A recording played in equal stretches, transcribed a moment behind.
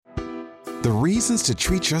The reasons to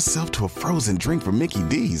treat yourself to a frozen drink from Mickey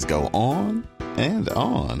D's go on and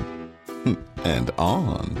on and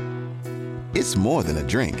on. It's more than a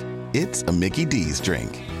drink. It's a Mickey D's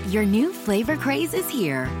drink. Your new flavor craze is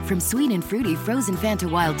here. From sweet and fruity frozen Fanta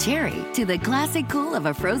Wild Cherry to the classic cool of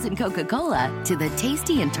a frozen Coca-Cola to the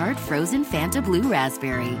tasty and tart frozen Fanta Blue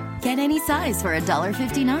Raspberry. Get any size for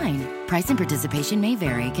 $1.59. Price and participation may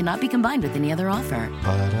vary. Cannot be combined with any other offer.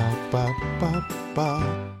 Ba-da-ba-ba-ba.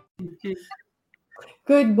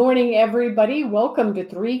 Good morning, everybody. Welcome to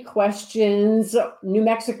Three Questions, New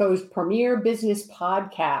Mexico's premier business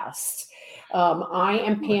podcast. I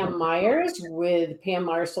am Pam Myers with Pam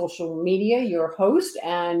Myers Social Media, your host,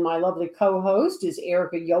 and my lovely co-host is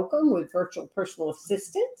Erica Yoakum with Virtual Personal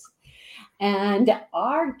Assistant. And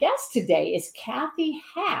our guest today is Kathy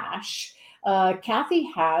Hash. Kathy's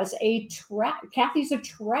a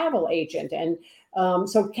travel agent, and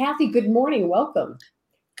so Kathy, good morning, welcome.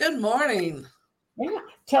 Good morning. Yeah.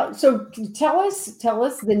 Tell us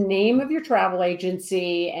the name of your travel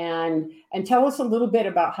agency and tell us a little bit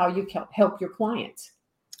about how you help your clients.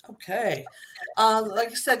 Okay.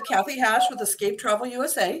 Like I said, Kathy Hash with Escape Travel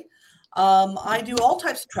USA. I do all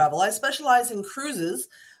types of travel. I specialize in cruises,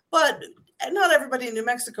 but not everybody in New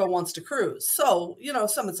Mexico wants to cruise. So,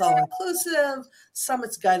 some it's all inclusive, some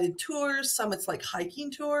it's guided tours, some it's like hiking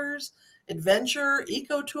tours, adventure,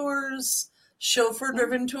 eco tours,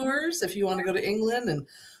 chauffeur-driven tours. If you want to go to England and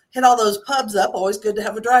hit all those pubs up, always good to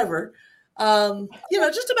have a driver.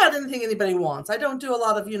 Just about anything anybody wants. I don't do a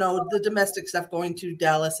lot of, the domestic stuff going to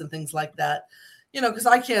Dallas and things like that, because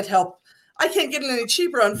I can't get it any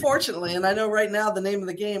cheaper, unfortunately. And I know right now the name of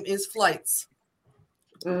the game is flights.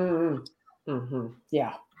 Mm-hmm.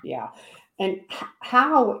 Yeah. And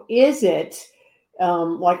how is it?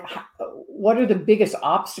 What are the biggest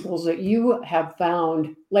obstacles that you have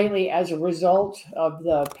found lately as a result of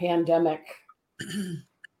the pandemic?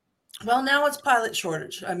 Well, now it's pilot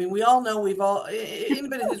shortage. I mean, we all know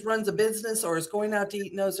anybody who runs a business or is going out to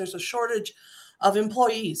eat knows there's a shortage of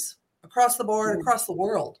employees across the board, across the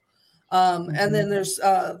world. And then there's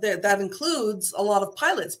that includes a lot of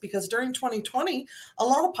pilots because during 2020, a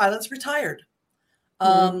lot of pilots retired.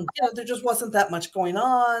 There just wasn't that much going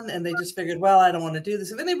on and they just figured, well, I don't want to do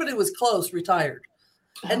this. If anybody was close, retired.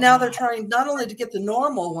 And now they're trying not only to get the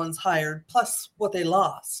normal ones hired, plus what they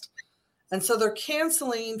lost. And so they're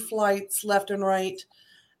canceling flights left and right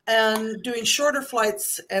and doing shorter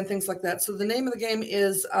flights and things like that. So the name of the game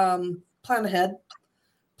is plan ahead.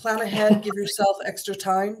 Plan ahead, give yourself extra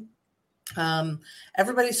time.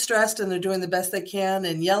 Everybody's stressed and they're doing the best they can,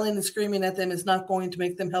 and yelling and screaming at them is not going to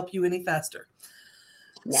make them help you any faster.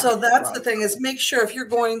 Yeah, so that's right. The thing is make sure if you're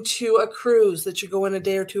going to a cruise that you go in a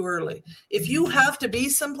day or two early. If you have to be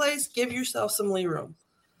someplace, give yourself some lee room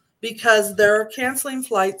because they're canceling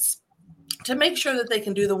flights to make sure that they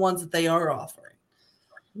can do the ones that they are offering.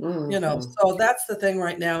 So that's the thing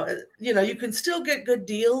right now. You can still get good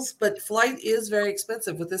deals, but flight is very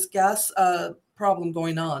expensive with this gas problem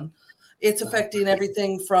going on. It's affecting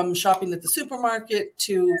everything from shopping at the supermarket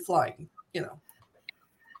to flying,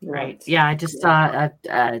 Right. Yeah, I just saw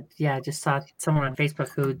someone on Facebook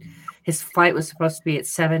who his flight was supposed to be at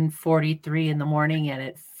 7:43 in the morning, and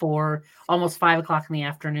at almost 5 o'clock in the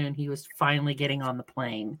afternoon, he was finally getting on the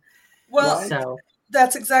plane. Well, so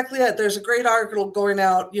that's exactly it. There's a great article going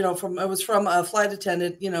out, from a flight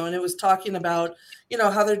attendant, and it was talking about,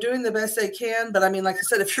 how they're doing the best they can. But I mean, like I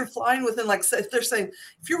said, if you're flying within, they're saying,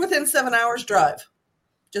 if you're within 7 hours, drive.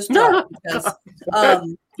 Just drive because,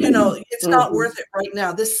 it's not worth it right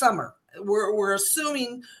now. This summer, we're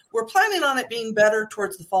assuming we're planning on it being better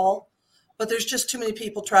towards the fall, but there's just too many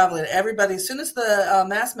people traveling. Everybody, as soon as the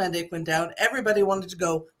mask mandate went down, everybody wanted to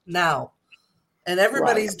go now, and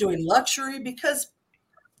everybody's doing luxury because,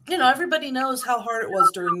 everybody knows how hard it was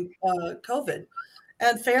during COVID,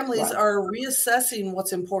 and families are reassessing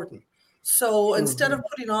what's important. So instead of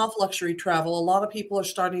putting off luxury travel, a lot of people are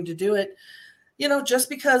starting to do it. Just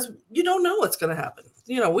because you don't know what's going to happen.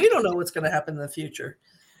 We don't know what's going to happen in the future.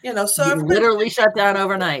 So you literally shut down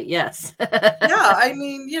overnight. Yes. Yeah. I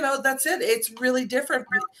mean, that's it. It's really different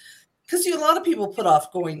because a lot of people put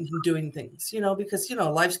off going and doing things, because,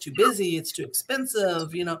 life's too busy. It's too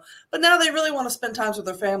expensive, but now they really want to spend time with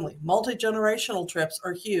their family. Multi-generational trips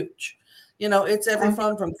are huge. It's every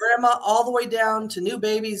fun from grandma all the way down to new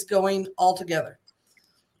babies going all together.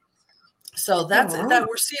 So that's that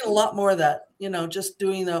we're seeing a lot more of that, just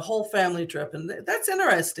doing a whole family trip. And that's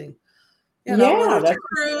interesting, whether it's a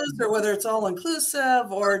cruise or whether it's all inclusive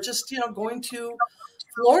or just, going to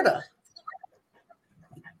Florida.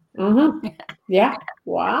 Mm-hmm. Yeah.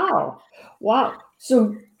 Wow.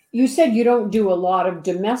 So you said you don't do a lot of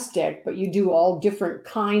domestic, but you do all different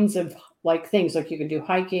kinds of like things, like you can do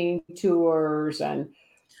hiking tours and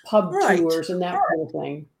pub tours and that kind of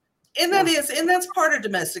thing. And that's part of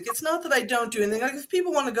domestic. It's not that I don't do anything. Like if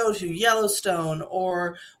people want to go to Yellowstone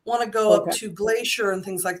or want to go up to Glacier and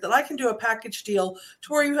things like that, I can do a package deal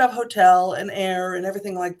to where you have hotel and air and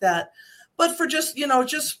everything like that. But for just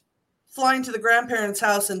flying to the grandparents'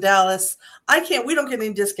 house in Dallas, we don't get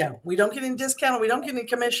any discount. We don't get any discount. We don't get any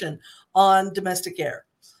commission on domestic air.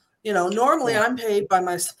 Normally I'm paid by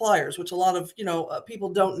my suppliers, which a lot of, people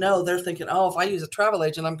don't know. They're thinking, oh, if I use a travel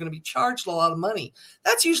agent, I'm going to be charged a lot of money.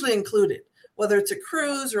 That's usually included, whether it's a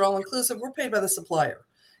cruise or all inclusive, we're paid by the supplier.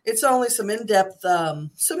 It's only some in-depth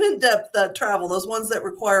travel, those ones that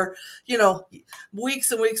require,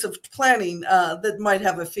 weeks and weeks of planning that might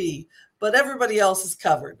have a fee, but everybody else is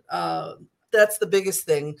covered. That's the biggest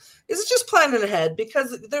thing, is just planning ahead,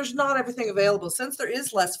 because there's not everything available since there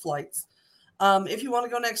is less flights. If you want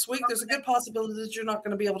to go next week, there's a good possibility that you're not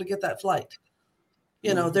going to be able to get that flight.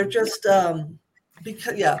 They're just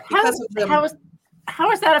because of them.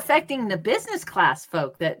 How is that affecting the business class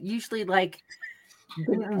folk that usually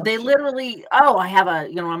they literally, I have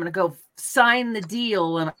I'm going to go sign the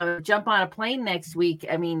deal and I'm going to jump on a plane next week.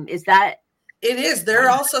 I mean, is that? It is.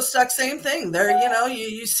 They're also stuck. Same thing. They're,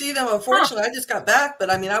 you see them. Unfortunately, I just got back,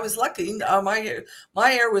 but I mean, I was lucky.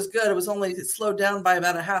 My air was good. It was only slowed down by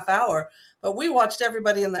about a half hour. But we watched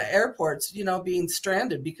everybody in the airports, being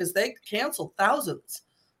stranded because they canceled thousands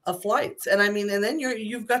of flights. And I mean, and then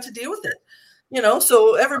you've got to deal with it,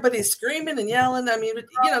 so everybody's screaming and yelling. I mean,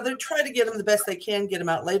 they try to get them the best they can, get them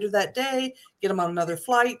out later that day, get them on another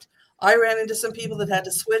flight. I ran into some people that had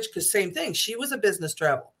to switch because same thing. She was a business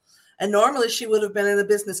travel. And normally she would have been in the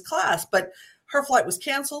business class, but her flight was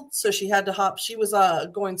canceled. So she had to hop. She was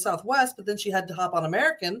going Southwest, but then she had to hop on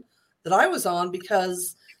American that I was on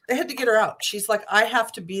because they had to get her out. She's like, I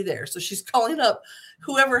have to be there. So she's calling up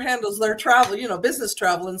whoever handles their travel, business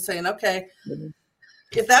travel, and saying, okay,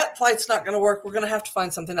 if that flight's not going to work, we're going to have to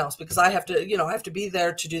find something else because I have to be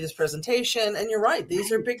there to do this presentation. And you're right.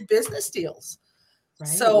 These are big business deals. Right.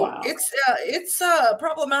 So it's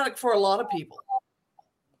problematic for a lot of people.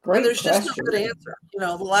 And there's just no good answer.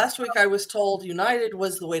 The last week I was told United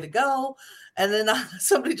was the way to go. And then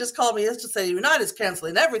somebody just called me yesterday to say United's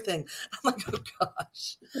canceling everything. I'm like, oh,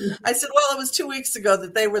 gosh. I said, well, it was 2 weeks ago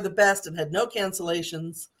that they were the best and had no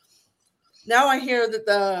cancellations. Now I hear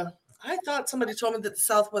that I thought somebody told me that the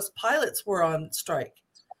Southwest pilots were on strike,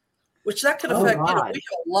 which that could affect, we have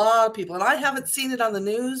a lot of people. And I haven't seen it on the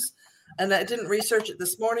news, and I didn't research it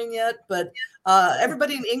this morning yet. But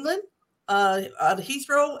everybody in England, at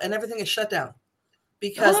Heathrow and everything is shut down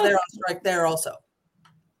because they're on strike there also.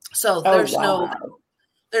 So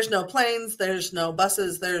there's no planes, there's no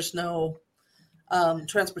buses, there's no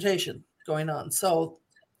transportation going on. So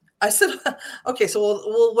I said, okay, so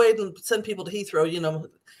we'll wait and send people to Heathrow,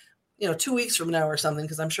 2 weeks from now or something,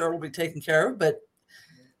 because I'm sure it will be taken care of. But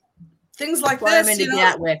things like this,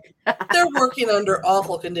 they're working under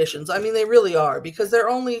awful conditions. I mean, they really are, because they're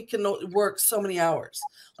only can work so many hours.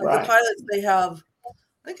 Like the pilots, they have,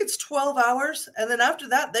 I think it's 12 hours. And then after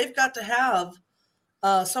that, they've got to have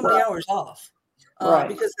so many hours off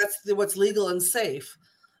because that's what's legal and safe.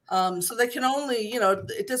 So they can only,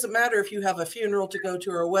 it doesn't matter if you have a funeral to go to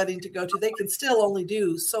or a wedding to go to, they can still only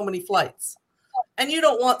do so many flights. And you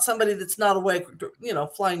don't want somebody that's not awake,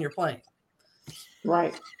 flying your plane.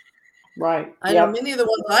 Right. I know many of the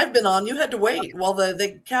ones I've been on, you had to wait while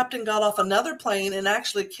the captain got off another plane and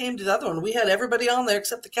actually came to the other one. We had everybody on there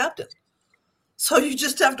except the captain. So you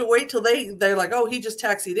just have to wait till they're like, oh, he just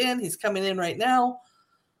taxied in. He's coming in right now.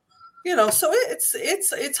 So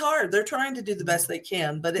it's hard. They're trying to do the best they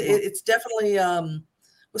can, but it's definitely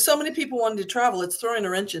with so many people wanting to travel, it's throwing a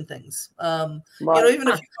wrench in things. Even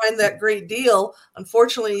if you find that great deal,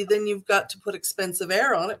 unfortunately, then you've got to put expensive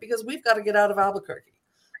air on it because we've got to get out of Albuquerque.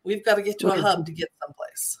 We've got to get to a hub to get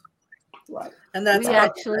someplace. Right. And that's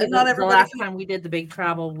not everybody. The last time we did the big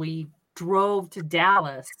travel, we drove to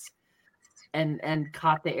Dallas and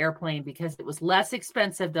caught the airplane because it was less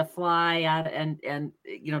expensive to fly out and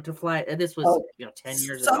to fly. This was 10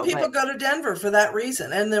 years ago. Some people go to Denver for that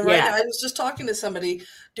reason. And then I was just talking to somebody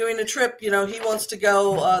doing a trip, he wants to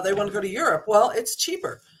go, they want to go to Europe. Well, it's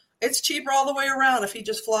cheaper. It's cheaper all the way around if he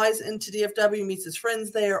just flies into DFW, meets his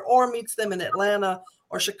friends there, or meets them in Atlanta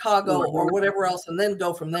or Chicago or whatever else, and then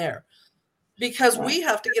go from there. Because we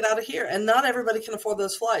have to get out of here, and not everybody can afford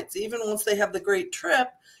those flights. Even once they have the great trip,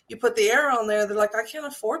 you put the air on there, they're like, I can't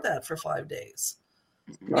afford that for 5 days.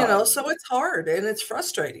 So it's hard and it's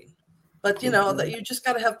frustrating. But, that you just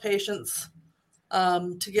got to have patience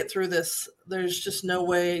to get through this. There's just no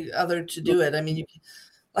way other to do it. I mean,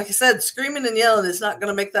 like I said, screaming and yelling is not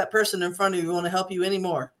going to make that person in front of you want to help you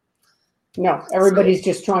anymore. No, everybody's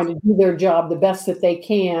just trying to do their job the best that they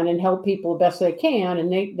can and help people the best they can, and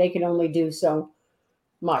they can only do so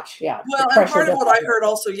much. Yeah. Well, and part of what I heard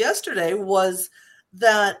also yesterday was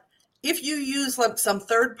that if you use like some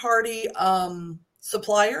third-party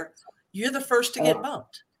supplier, you're the first to get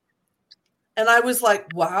bumped. And I was like,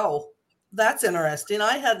 wow, that's interesting.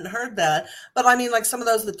 I hadn't heard that. But I mean, like some of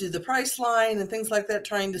those that do the price line and things like that,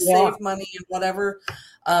 trying to save money and whatever.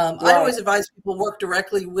 I always advise people work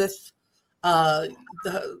directly with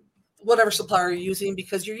whatever supplier you're using,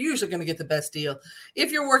 because you're usually going to get the best deal.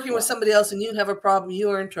 If you're working with somebody else and you have a problem, you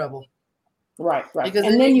are in trouble. Right. Because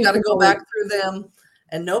then you got to go back through them,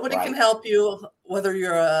 and nobody can help you, whether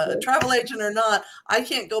you're a travel agent or not. I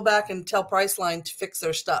can't go back and tell Priceline to fix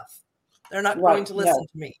their stuff. They're not going to listen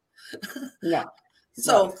to me. Yeah.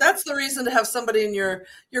 So that's the reason to have somebody in your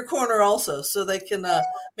corner also, so they can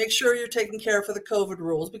make sure you're taking care for the COVID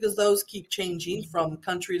rules, because those keep changing from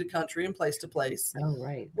country to country and place to place. Oh,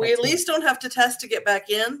 right. We at least don't have to test to get back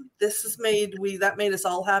in. This has made us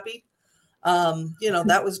all happy.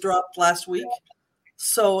 That was dropped last week.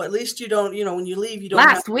 So at least you don't, when you leave, you don't.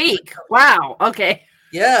 Last week. Wow. Okay.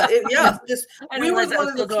 Yeah. We were one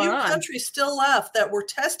of the few countries still left that were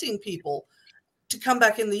testing people to come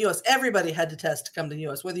back in the U.S. Everybody had to test to come to the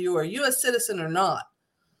U.S., whether you were a U.S. citizen or not.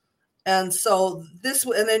 And so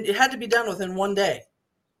and then it had to be done within 1 day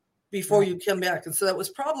before you come back. And so that was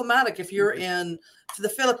problematic if you're in the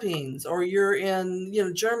Philippines or you're in,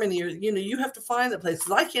 Germany, or, you have to find the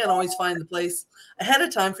places. I can't always find the place ahead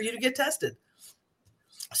of time for you to get tested.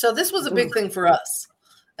 So this was a big thing for us.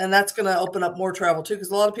 And that's going to open up more travel too,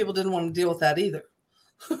 because a lot of people didn't want to deal with that either.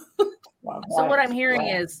 So what I'm hearing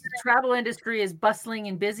is the travel industry is bustling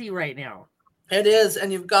and busy right now. It is.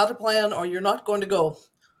 And you've got to plan or you're not going to go.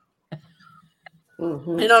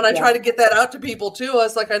 And I try to get that out to people too. I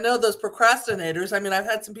was like, I know those procrastinators. I mean, I've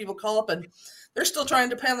had some people call up and they're still trying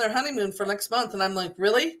to plan their honeymoon for next month. And I'm like,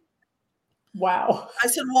 really? Wow. I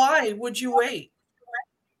said, why would you wait?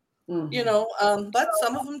 But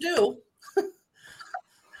some of them do.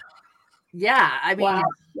 Yeah. I mean,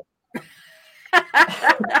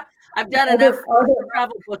 I've done enough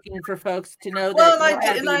travel booking for folks to know that. Well,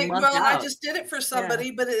 I just did it for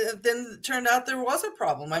somebody, but then it turned out there was a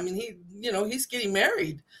problem. I mean, he's getting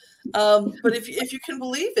married. But if you can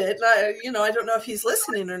believe it, I don't know if he's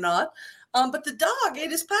listening or not. But the dog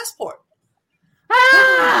ate his passport.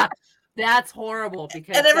 That's horrible.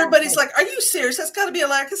 And everybody's like, "Are you serious? That's got to be a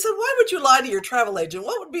lie." I said, "Why would you lie to your travel agent?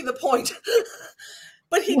 What would be the point?"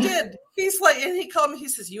 But he did. He's like, and he called me. He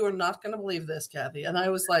says, "You are not going to believe this, Kathy." And I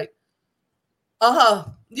was like,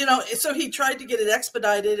 So he tried to get it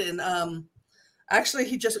expedited, and actually,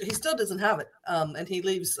 he still doesn't have it. And he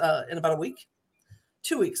leaves in about a week,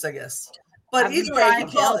 2 weeks, I guess. But either way,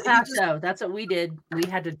 he called El Paso. That's what we did. We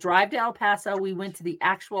had to drive to El Paso. We went to the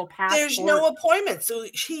actual passport. There's no appointment, so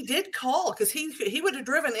he did call because he would have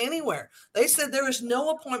driven anywhere. They said there is no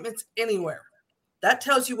appointments anywhere. That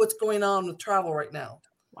tells you what's going on with travel right now.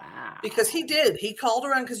 Wow. Because he did. He called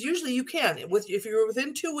around because usually you can. If you're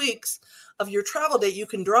within 2 weeks of your travel date, you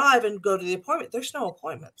can drive and go to the appointment. There's no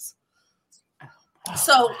appointments.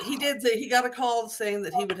 So he did. He got a call saying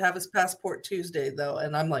that he would have his passport Tuesday, though.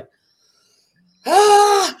 And I'm like,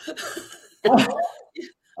 I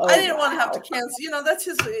didn't want to have to cancel. That's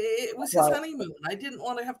it was his honeymoon. I didn't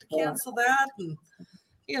want to have to cancel that. And,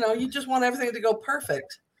 you just want everything to go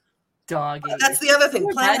perfect. Dog ate. That's the other thing.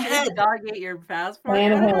 Plan ahead. Dog ate your passport.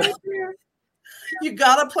 Plan ahead. You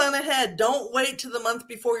got to plan ahead. Don't wait to the month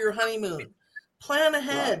before your honeymoon. Plan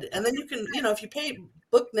ahead. And then you can, if you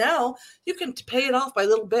book now, you can pay it off by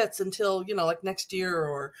little bits until, like next year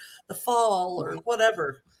or the fall or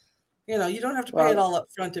whatever. You don't have to pay it all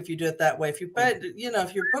up front if you do it that way. If you pay,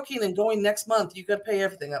 if you're booking and going next month, you got to pay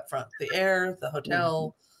everything up front. The air, the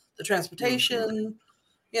hotel, the transportation,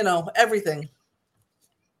 everything.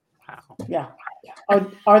 Wow. Yeah.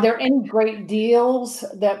 Are there any great deals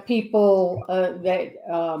that people that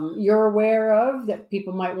you're aware of that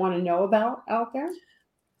people might want to know about out there?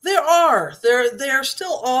 There are. They're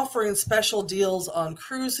still offering special deals on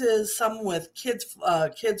cruises. Some with kids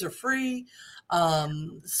are free.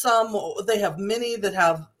 Some they have many that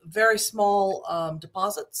have very small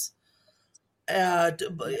deposits.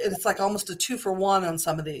 It's like almost a 2-for-1 on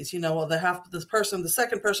some of these. The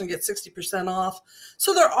second person gets 60% off.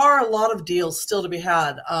 So there are a lot of deals still to be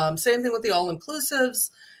had. Same thing with the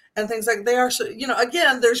all-inclusives and things like they are. So,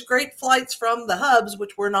 again, there's great flights from the hubs,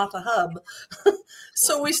 which we're not a hub.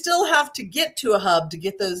 So we still have to get to a hub to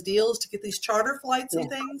get those deals, to get these charter flights and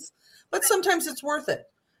things. But sometimes it's worth it.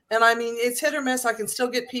 And I mean, it's hit or miss. I can still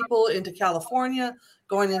get people into California,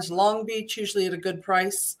 going into Long Beach, usually at a good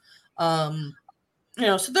price. So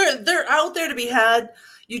they're out there to be had.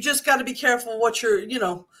 You just got to be careful what you're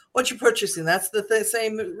purchasing. That's the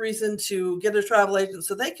same reason to get a travel agent,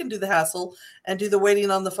 so they can do the hassle and do the waiting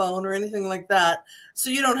on the phone or anything like that, so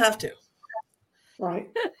you don't have to. Right.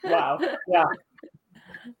 Wow. Yeah.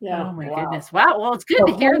 Yeah. Oh my goodness. Wow. Well, it's good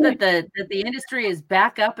to hear that the industry is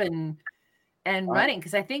back up and running,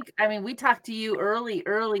 because we talked to you early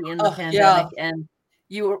in the pandemic, and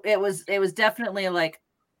it was definitely like,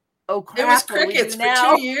 oh crap, it was crickets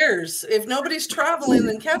for 2 years. If nobody's traveling,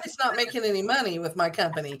 then Kathy's not making any money with my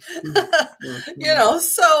company.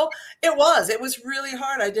 So it was really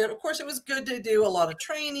hard. Of course, it was good to do a lot of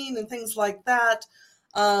training and things like that.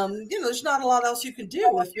 There's not a lot else you could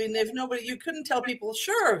do. If nobody, you couldn't tell people,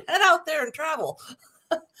 sure, head out there and travel.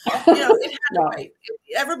 It had to wait.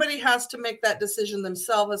 Everybody has to make that decision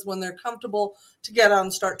themselves as when they're comfortable to get out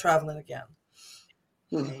and start traveling again.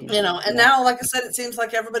 And now, like I said, it seems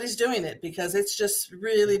like everybody's doing it because it's just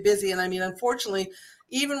really busy. And I mean, unfortunately,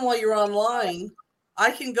 even while you're online,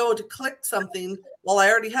 I can go to click something while I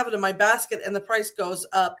already have it in my basket and the price goes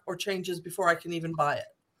up or changes before I can even buy it.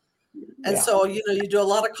 And so, you do a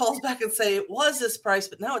lot of calls back and say, it was this price,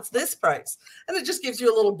 but now it's this price. And it just gives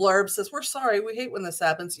you a little blurb, says, we're sorry, we hate when this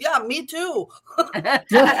happens. Yeah, me too.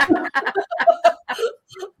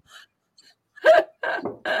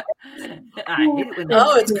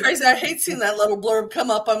 It's crazy. I hate seeing that little blurb come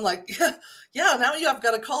up. I'm like, yeah, now I've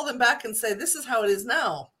got to call them back and say, this is how it is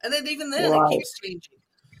now. And then even then it keeps changing.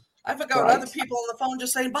 I've got other people on the phone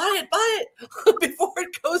just saying, buy it before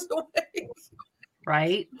it goes away.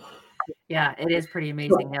 Right. Yeah, it is pretty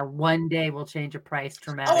amazing. Now, one day will change a price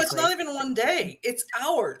dramatically. Oh, it's not even one day. It's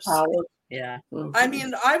hours. Yeah. I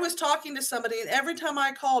mean, I was talking to somebody, and every time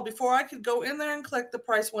I called, before I could go in there and click, the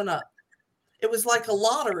price went up. It was like a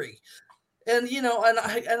lottery. And,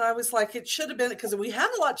 and I was like, it should have been, because we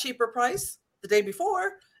had a lot cheaper price the day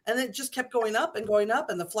before, and it just kept going up, and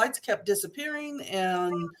the flights kept disappearing.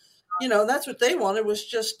 And, that's what they wanted was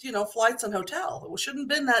just, flights and hotel. It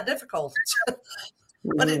shouldn't have been that difficult.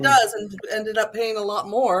 But it does, and ended up paying a lot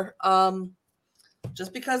more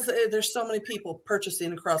just because there's so many people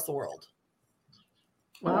purchasing across the world.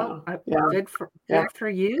 Well, good for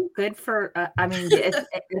you. Good for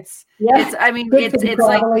it's like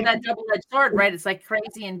that double-edged sword, right? It's like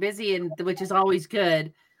crazy and busy, and which is always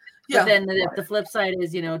good. But then the flip side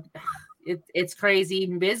is, it's crazy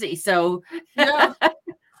and busy. So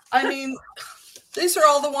I mean, these are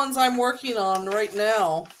all the ones I'm working on right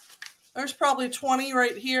now. There's probably 20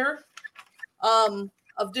 right here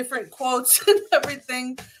of different quotes and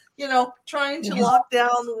everything, trying to lock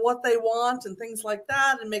down what they want and things like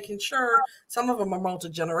that, and making sure some of them are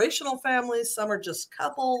multi-generational families. Some are just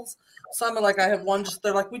couples. Some are like, I have one,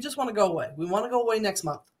 they're like, we just want to go away. We want to go away next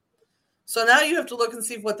month. So now you have to look and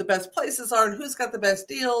see what the best places are and who's got the best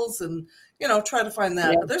deals and, try to find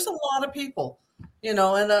that. Yeah. But there's a lot of people, and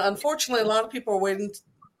unfortunately, a lot of people are waiting,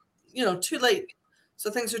 too late. So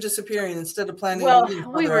things are disappearing instead of planning. Well,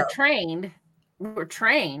 we were trained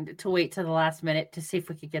to wait to the last minute to see if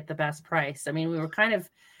we could get the best price. I mean, we were kind of,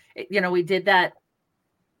 we did that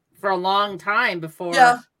for a long time before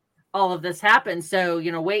all of this happened. So,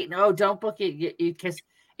 wait, no, don't book it. Because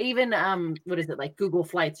even, what is it, like Google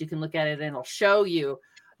Flights, you can look at it and it'll show you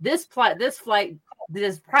this price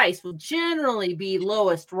will generally be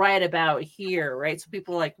lowest right about here, right? So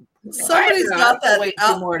people are like, somebody's got that. Wait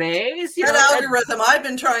 2 more days. That algorithm. I've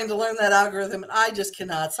been trying to learn that algorithm, and I just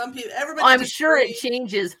cannot. Some people, everybody. I'm sure it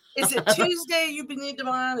changes. Is it Tuesday you need to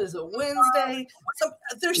buy? Is it Wednesday?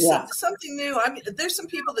 There's something new. I mean, there's some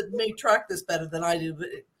people that may track this better than I do, but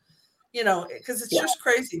because it's just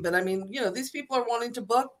crazy. But I mean, these people are wanting to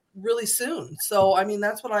book really soon. So, I mean,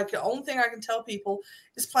 that's what only thing I can tell people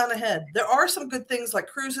is plan ahead. There are some good things like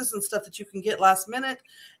cruises and stuff that you can get last minute,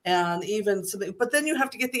 and even something, but then you have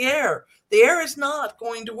to get the air. The air is not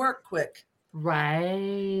going to work quick.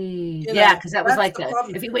 Right. Because that was like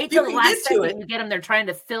if you wait till the last second, you get them, they're trying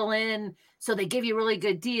to fill in. So they give you really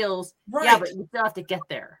good deals. Right. Yeah, but you still have to get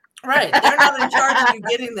there. Right. They're not in charge of you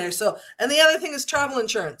getting there. So, and the other thing is travel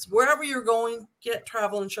insurance. Wherever you're going, get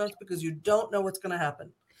travel insurance because you don't know what's going to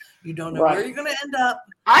happen. You don't know where you're going to end up.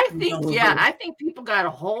 I think people got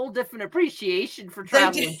a whole different appreciation for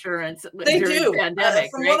travel insurance during the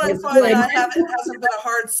pandemic. From what I find, it hasn't been a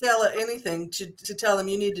hard sell at anything to tell them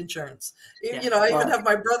you need insurance. Yeah. You know, I even have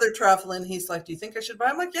my brother traveling. He's like, do you think I should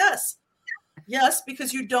buy? I'm like, yes. Yes,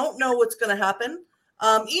 because you don't know what's going to happen.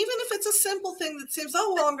 Even if it's a simple thing that seems,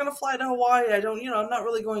 oh, well, I'm going to fly to Hawaii. I'm not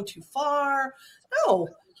really going too far. No,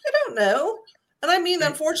 you don't know. And I mean,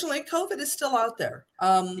 unfortunately, COVID is still out there.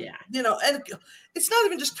 You know, and it's not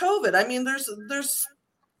even just COVID. I mean, there's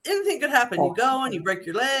anything could happen. You go and you break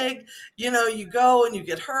your leg, you know, you go and you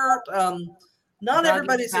get hurt. Not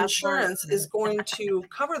everybody's insurance is going to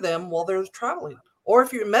cover them while they're traveling. Or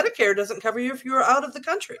if your Medicare doesn't cover you if you're out of the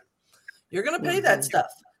country, you're going to pay that stuff.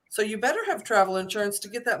 So you better have travel insurance to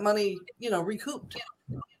get that money, you know, recouped,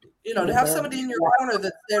 you know, to have somebody in your corner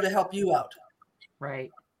that's there to help you out. Right.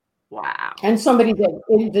 Wow. And somebody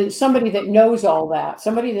that knows all that,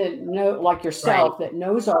 somebody that like yourself, that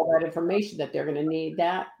knows all that information that they're going to need,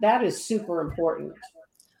 that is super important.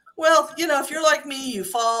 Well, you know, if you're like me, you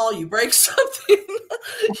fall, you break something,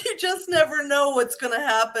 you just never know what's going to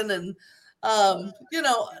happen. And, you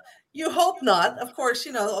know, you hope not. Of course,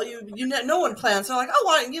 you know, no one plans. They're like,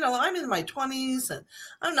 oh, I'm in my 20s and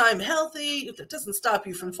I'm healthy. If it doesn't stop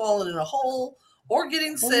you from falling in a hole or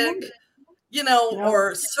getting sick, you know,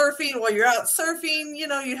 or surfing while you're out surfing, you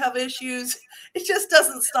know, you have issues. It just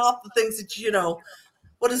doesn't stop the things that, you know,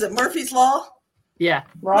 what is it, Murphy's Law? Yeah.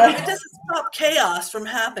 Right. It doesn't stop chaos from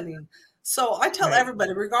happening. So I tell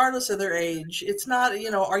everybody, regardless of their age, it's not,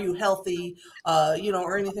 you know, are you healthy, you know,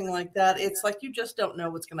 or anything like that. It's like you just don't know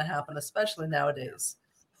what's going to happen, especially nowadays.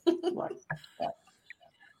 Right.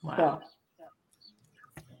 Wow.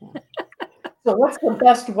 So what's the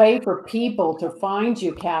best way for people to find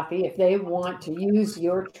you, Kathy, if they want to use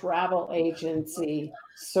your travel agency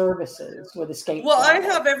services with Escape Well, Travel?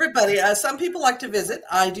 I have everybody. Some people like to visit.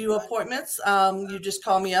 I do appointments. You just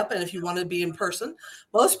call me up, and if you want to be in person.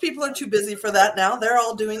 Most people are too busy for that now. They're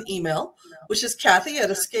all doing email, which is Kathy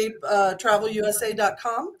at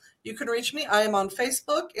escapetravelusa.com. You can reach me. I am on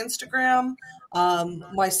Facebook, Instagram.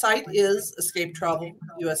 My site is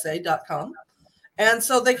escapetravelusa.com. And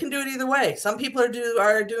so they can do it either way. Some people are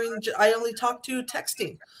doing, I only talk to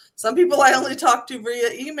texting. Some people I only talk to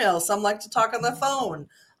via email. Some like to talk on the phone.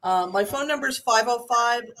 My phone number is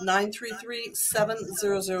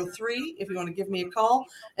 505-933-7003 if you want to give me a call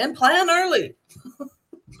and plan early.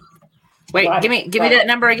 Wait, give me that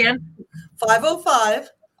number again.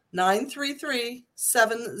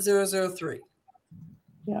 505-933-7003.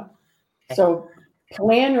 Yeah. So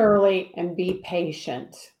plan early and be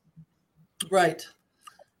patient. Right.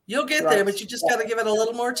 You'll get there, but you just got to give it a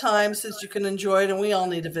little more time since you can enjoy it, and we all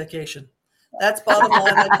need a vacation. That's bottom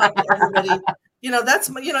line. I talk to everybody. You know,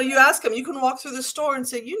 you ask them, you can walk through the store and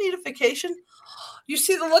say, you need a vacation? You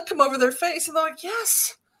see the look come over their face, and they're like,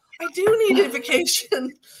 yes, I do need a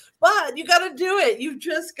vacation. But you got to do it. You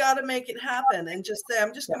just got to make it happen and just say,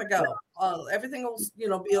 I'm just going to go. Everything will, you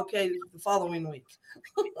know, be okay the following week.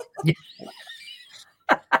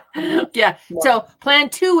 Yeah. So plan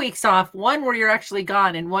 2 weeks off, one where you're actually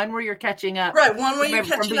gone and one where you're catching up. Right. One where you're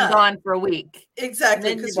catching up. Gone for a week.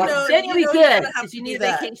 Exactly. Then you'll be good because you need a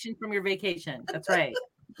vacation from your vacation. That's right.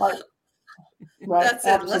 Right. That's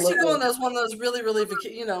it. Unless you're going on one of those really, really,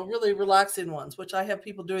 really relaxing ones, which I have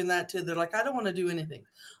people doing that too. They're like, I don't want to do anything.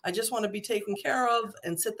 I just want to be taken care of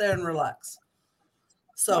and sit there and relax.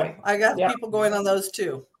 So I got people going on those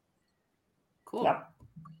too. Cool. Yep.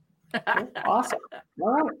 Awesome.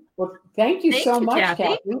 All right. Well, thank you so much,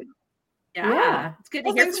 Kathy. Yeah. It's good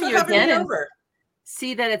to hear from you again and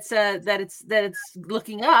see that it's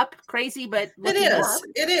looking up. Crazy, but it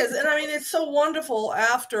is. And I mean, it's so wonderful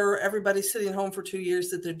after everybody's sitting home for 2 years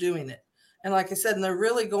that they're doing it. And like I said, and they're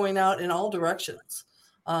really going out in all directions,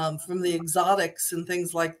 from the exotics and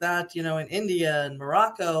things like that, you know, in India and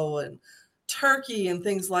Morocco and Turkey and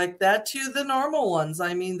things like that, to the normal ones.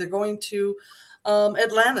 I mean, they're going to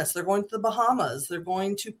Atlantis, they're going to the Bahamas, they're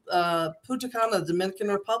going to Punta Cana, Dominican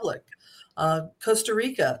Republic, Costa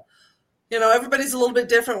Rica. You know, everybody's a little bit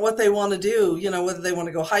different what they want to do, you know, whether they want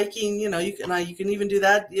to go hiking, you know, you can even do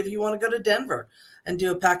that if you want to go to Denver and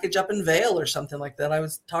do a package up in Vail or something like that. I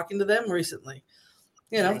was talking to them recently.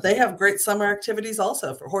 You know, they have great summer activities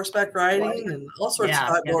also for horseback riding and all sorts of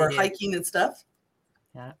outdoor hiking and stuff.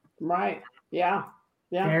 Yeah. Right. Yeah.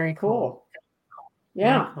 Yeah. Very cool.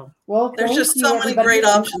 Yeah. Cool. Well, there's just so many great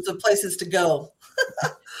options of places to go.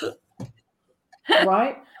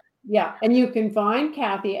 Right. Yeah. And you can find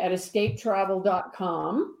Kathy at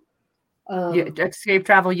escapetravel.com. Escape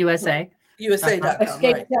Travel USA. USA.com.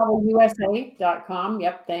 EscapeTravelUSA.com.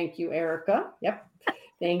 Yep. Thank you, Erica. Yep.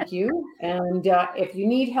 Thank you. And if you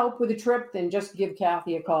need help with a trip, then just give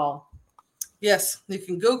Kathy a call. Yes, you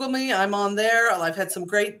can Google me. I'm on there. I've had some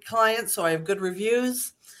great clients, so I have good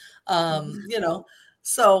reviews.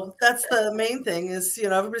 So that's the main thing is,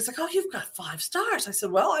 everybody's like, oh, you've got 5 stars. I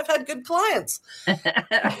said, well, I've had good clients.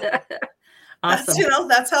 Awesome.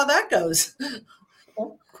 That's how that goes.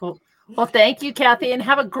 Cool. Well, thank you, Kathy, and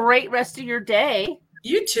have a great rest of your day.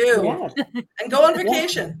 You too. Yes. And go on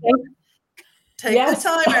vacation. Take the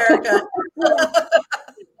time, Erica.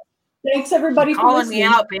 Thanks, everybody, for calling listening. me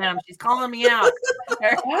out, Pam. She's calling me out.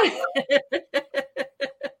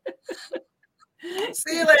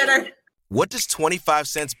 See you later. What does 25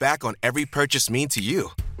 cents back on every purchase mean to you?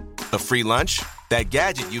 A free lunch? That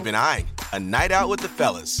gadget you've been eyeing? A night out with the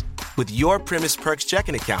fellas? With your Premise Perks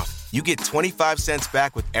checking account, you get 25 cents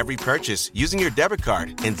back with every purchase using your debit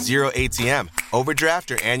card and 0 ATM, overdraft,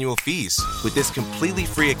 or annual fees. With this completely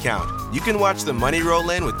free account, you can watch the money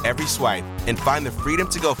roll in with every swipe and find the freedom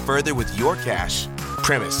to go further with your cash.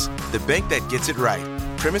 Premise, the bank that gets it right.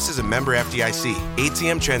 Premise is a member FDIC.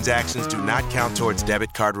 ATM transactions do not count towards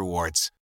debit card rewards.